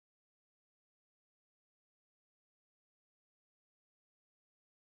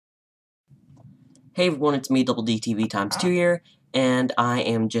Hey everyone, it's me, Double DTV times 2 here, and I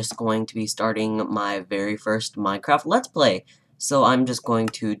am just going to be starting my very first Minecraft Let's Play. So I'm just going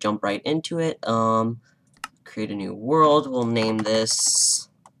to jump right into it, create a new world, we'll name this,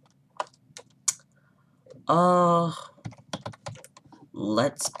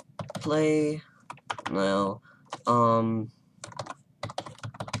 Let's Play, no,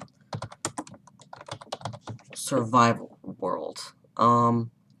 Survival World.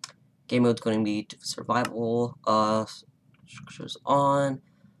 Game mode's going to be survival, structures on,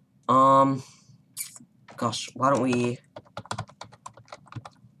 gosh, why don't we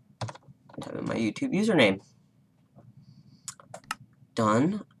type in my YouTube username.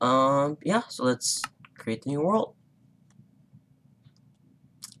 Done. Yeah, so let's create the new world.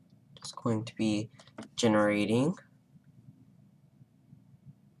 Just going to be generating.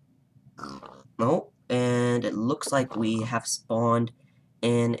 Oh, and it looks like we have spawned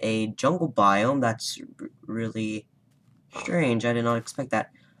in a jungle biome. That's really strange. I did not expect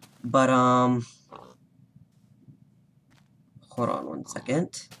that. But, hold on one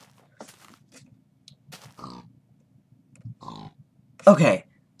second. Okay,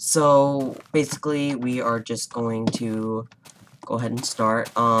 so basically we are just going to go ahead and start.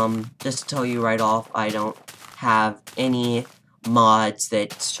 Just to tell you right off, I don't have any mods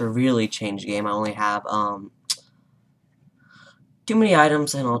that severely change the game. I only have, too many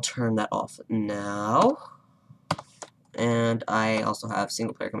items, and I'll turn that off now. And I also have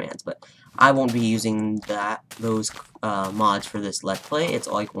single player commands, but I won't be using those mods for this Let's Play. It's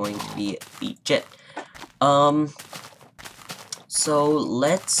all going to be legit. So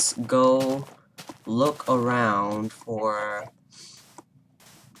let's go look around for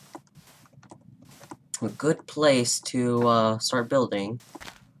a good place to start building.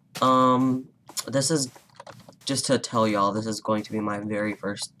 This is just to tell y'all, this is going to be my very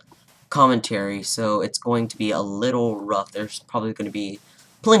first commentary, so it's going to be a little rough. There's probably going to be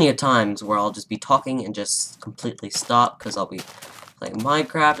plenty of times where I'll just be talking and just completely stop because I'll be playing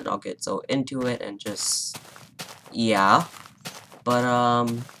Minecraft and I'll get so into it and just, yeah. But,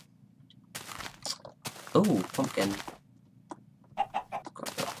 ooh, pumpkin.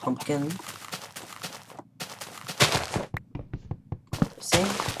 Grab the pumpkin. See?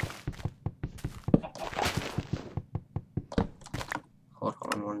 Hold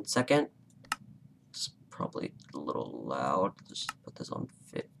on 1 second. It's probably a little loud. Let's just put this on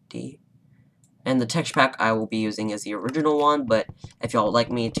 50. And the texture pack I will be using is the original one, but if y'all would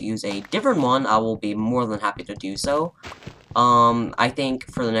like me to use a different one, I will be more than happy to do so. I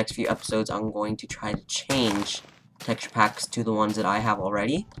think for the next few episodes, I'm going to try to change texture packs to the ones that I have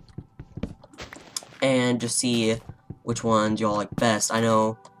already. And just see which ones y'all like best. I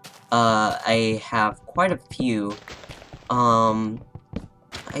know, I have quite a few.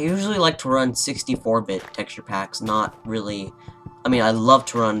 I usually like to run 64-bit texture packs, not really... I mean, I love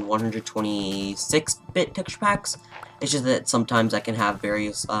to run 126-bit texture packs. It's just that sometimes I can have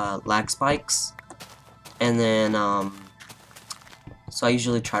various, lag spikes. And then, so I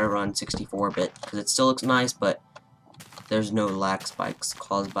usually try to run 64-bit, because it still looks nice, but there's no lag spikes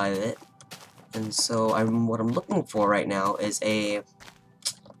caused by it. And so, what I'm looking for right now is a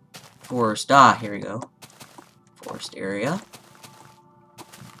forest. Ah, here we go. Forest area.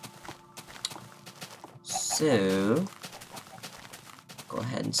 So, go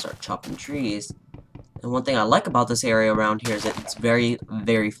ahead and start chopping trees. And one thing I like about this area around here is that it's very,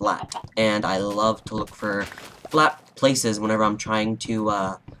 very flat. And I love to look for flat places whenever I'm trying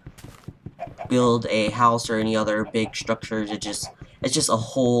to build a house or any other big structures. It's just a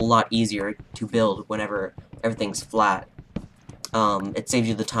whole lot easier to build whenever everything's flat. It saves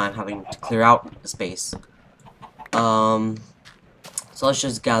you the time having to clear out the space. So let's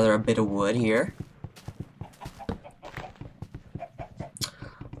just gather a bit of wood here.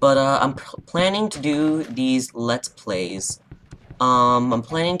 But I'm planning to do these Let's Plays. I'm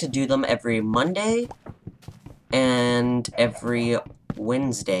planning to do them every Monday and every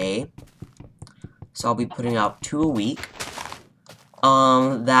Wednesday. So I'll be putting out 2 a week.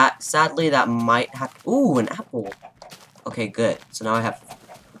 Sadly, that might have... Ooh, an apple! Okay, good. So now I have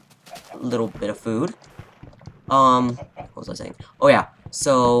a little bit of food. What was I saying? Oh yeah,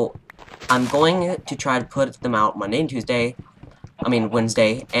 so I'm going to try to put them out Monday and Tuesday. I mean,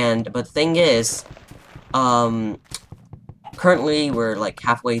 Wednesday, but the thing is, currently we're like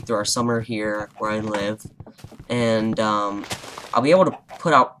halfway through our summer here where I live, and, I'll be able to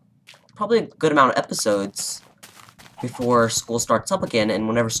put out probably a good amount of episodes before school starts up again, and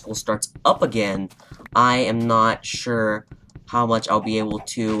whenever school starts up again, I am not sure how much I'll be able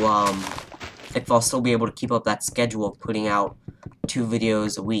to, if I'll still be able to keep up that schedule of putting out 2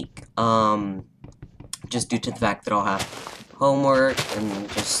 videos a week. just due to the fact that I'll have homework and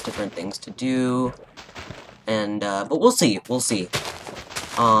just different things to do. And, but we'll see,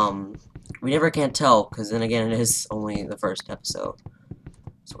 we never can tell, because then again, it is only the first episode.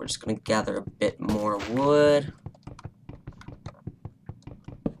 So we're just gonna gather a bit more wood.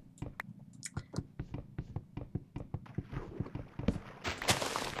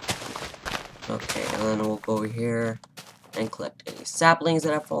 Okay, and then we'll go over here and collect any saplings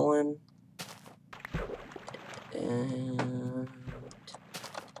that have fallen. And...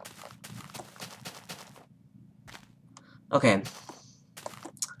 okay.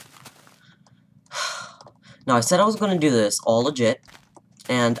 Now, I said I was going to do this all legit,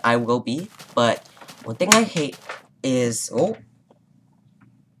 and I will be, but one thing I hate is... oh!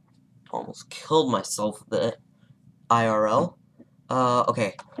 Almost killed myself with the IRL.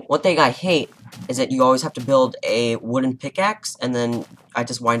 Okay. One thing I hate is that you always have to build a wooden pickaxe, and then I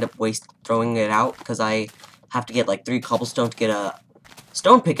just wind up throwing it out, because I have to get like 3 cobblestone to get a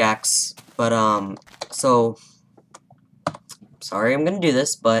stone pickaxe, but, so, sorry I'm gonna do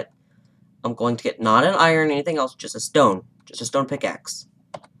this, but I'm going to get not an iron or anything else, just a stone pickaxe.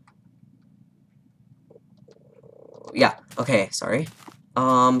 Yeah, okay, sorry.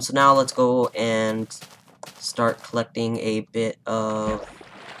 So now let's go and start collecting a bit of...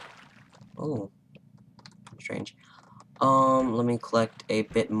 oh, strange. Let me collect a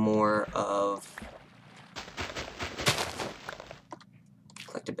bit more of...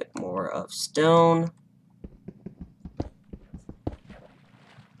 collect a bit more of stone.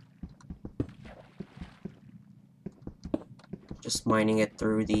 Just mining it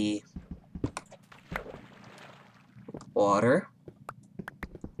through the water.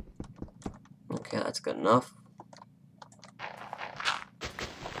 Okay, that's good enough.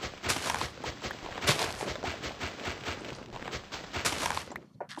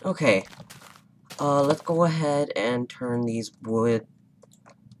 Okay, let's go ahead and turn these wooden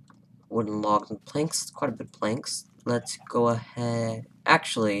logs and planks, quite a bit of planks. Let's go ahead,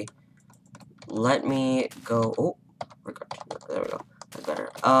 actually, let me go, oh, there we go, that's better.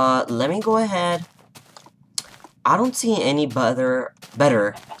 Let me go ahead, I don't see any better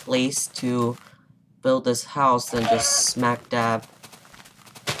place to build this house than just smack dab.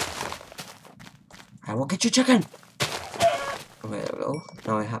 I will get you chicken! Okay, there we go.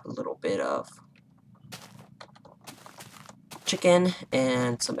 Now I have a little bit of chicken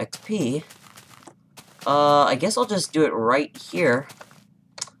and some XP. I guess I'll just do it right here.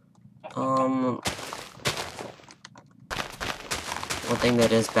 One thing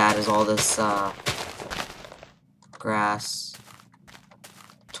that is bad is all this, grass.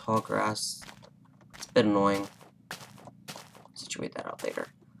 Tall grass. It's a bit annoying. Situate that out later.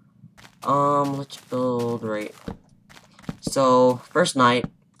 Let's build right. So, first night,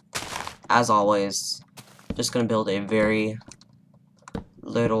 as always, just gonna build a very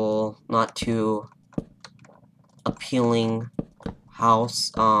little, not too appealing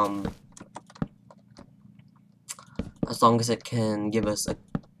house, as long as it can give us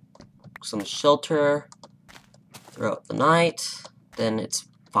some shelter throughout the night, then it's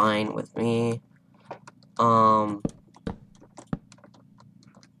fine with me.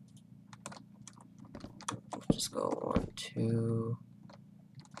 Just go 1, 2.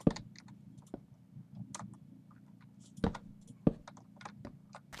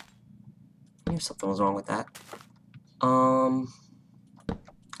 I knew something was wrong with that. Oh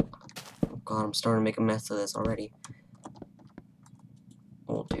god, I'm starting to make a mess of this already.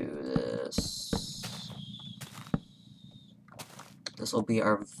 We'll do this. This will be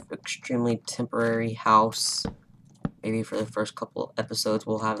our extremely temporary house. Maybe for the first couple episodes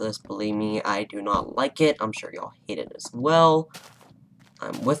we'll have this. Believe me, I do not like it. I'm sure y'all hate it as well.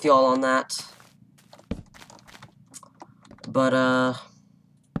 I'm with y'all on that. But, oh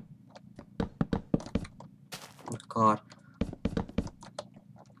god.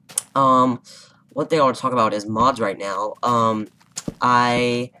 What they want to talk about is mods right now.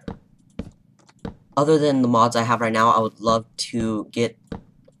 Other than the mods I have right now, I would love to get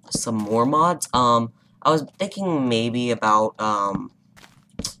some more mods. I was thinking maybe about,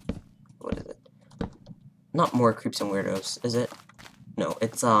 what is it? Not more creeps and weirdos, is it? No,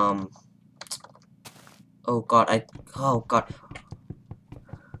 it's, oh god,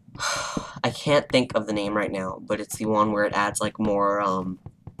 I can't think of the name right now, but it's the one where it adds, like, more,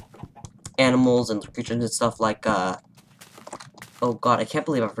 animals and creatures and stuff like, oh god, I can't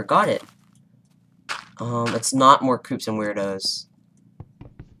believe I forgot it. It's not more creeps and weirdos.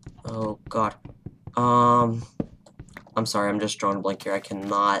 Oh god. I'm sorry, I'm just drawing a blank here. I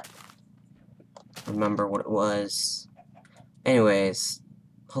cannot remember what it was. Anyways,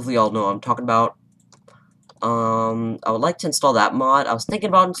 hopefully y'all know what I'm talking about. I would like to install that mod. I was thinking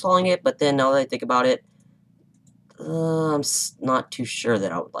about installing it, but then now that I think about it, I'm not too sure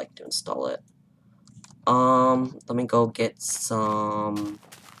that I would like to install it. Let me go get some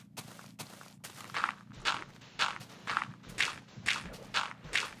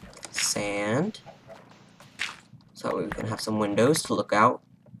sand, so that way we can have some windows to look out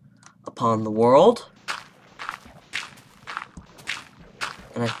upon the world.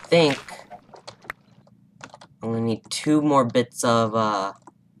 And I think I'm gonna need two more bits of, let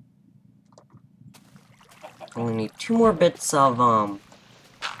me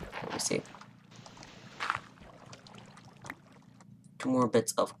see. 2 more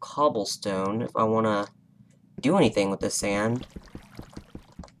bits of cobblestone if I wanna do anything with the sand.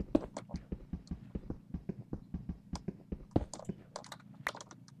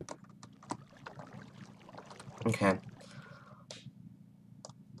 Okay.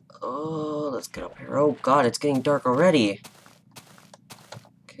 Oh, let's get up here. Oh god, it's getting dark already.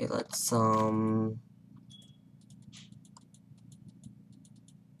 Okay, let's,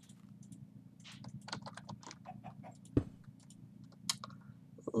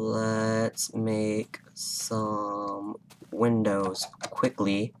 let's make some windows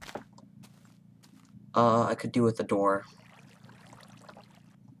quickly. I could do with the door.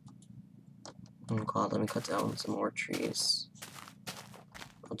 Oh god, let me cut down some more trees.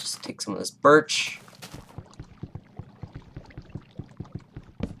 I'll just take some of this birch.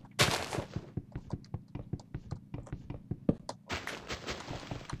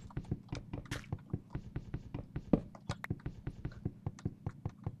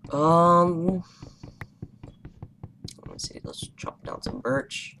 Let's see, let's chop down some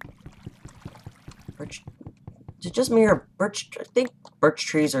birch. Birch, is it just me or birch? I think birch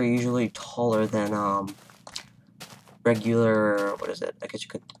trees are usually taller than, regular, what is it? I guess you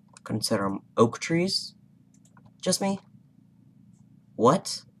could consider them oak trees. Just me?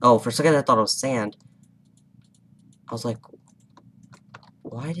 What? Oh, for a second I thought it was sand. I was like,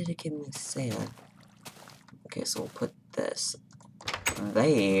 why did it give me sand? Okay, so we'll put this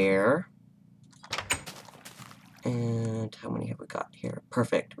there. And how many have we got here?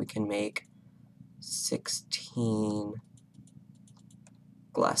 Perfect. We can make 16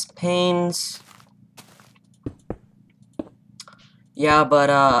 glass panes. Yeah, but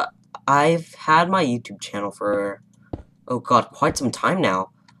I've had my YouTube channel for, oh god, quite some time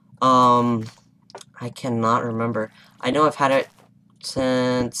now. I cannot remember. I know I've had it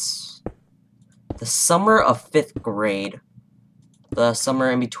since the summer of 5th grade. The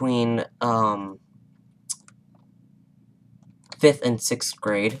summer in between, 5th and 6th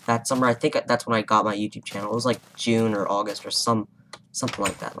grade. That summer, I think that's when I got my YouTube channel. It was like June or August or something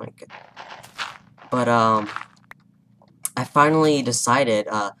like that. But, I finally decided,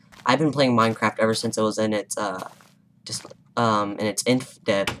 I've been playing Minecraft ever since it was in its, in its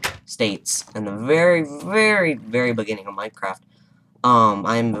inf-dev states, in the very, very, very beginning of Minecraft.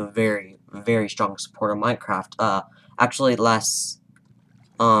 I'm a very, very strong supporter of Minecraft. Actually, last,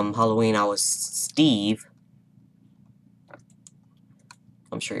 Halloween, I was Steve.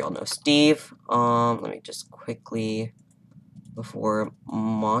 I'm sure y'all know Steve. Let me just quickly, before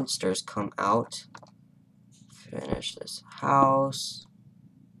monsters come out, finish this house.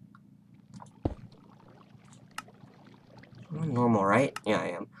 I'm normal, right? Yeah, I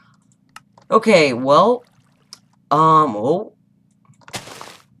am. Okay, well, oh.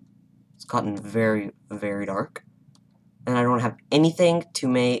 It's gotten very, very dark. And I don't have anything to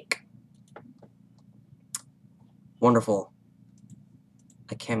make. Wonderful.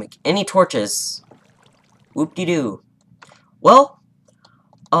 I can't make any torches. Whoop-de-doo. Well,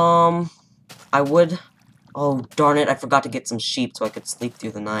 I would... Oh, darn it, I forgot to get some sheep so I could sleep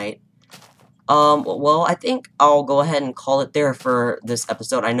through the night. Well, I think I'll go ahead and call it there for this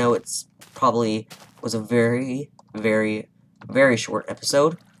episode. I know it's probably was a very, very, very short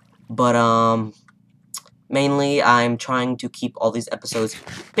episode. But, mainly I'm trying to keep all these episodes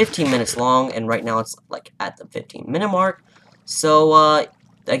 15 minutes long, and right now it's, like, at the 15-minute mark. So,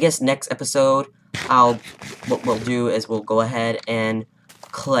 I guess next episode, what we'll do is we'll go ahead and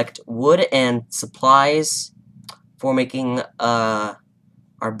collect wood and supplies for making, our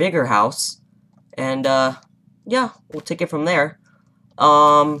bigger house. And, yeah, we'll take it from there.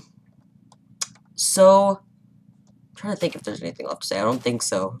 So, I'm trying to think if there's anything left to say. I don't think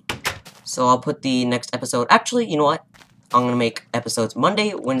so. So I'll put the next episode. Actually, you know what? I'm gonna make episodes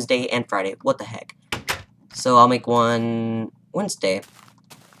Monday, Wednesday, and Friday. What the heck? So I'll make one Wednesday.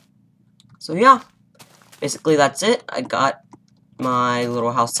 So yeah, basically that's it. I got my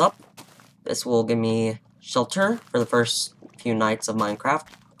little house up. This will give me shelter for the first few nights of Minecraft.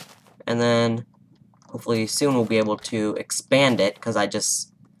 And then hopefully soon we'll be able to expand it, because I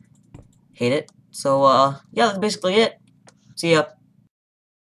just hate it. So, yeah, that's basically it. See ya.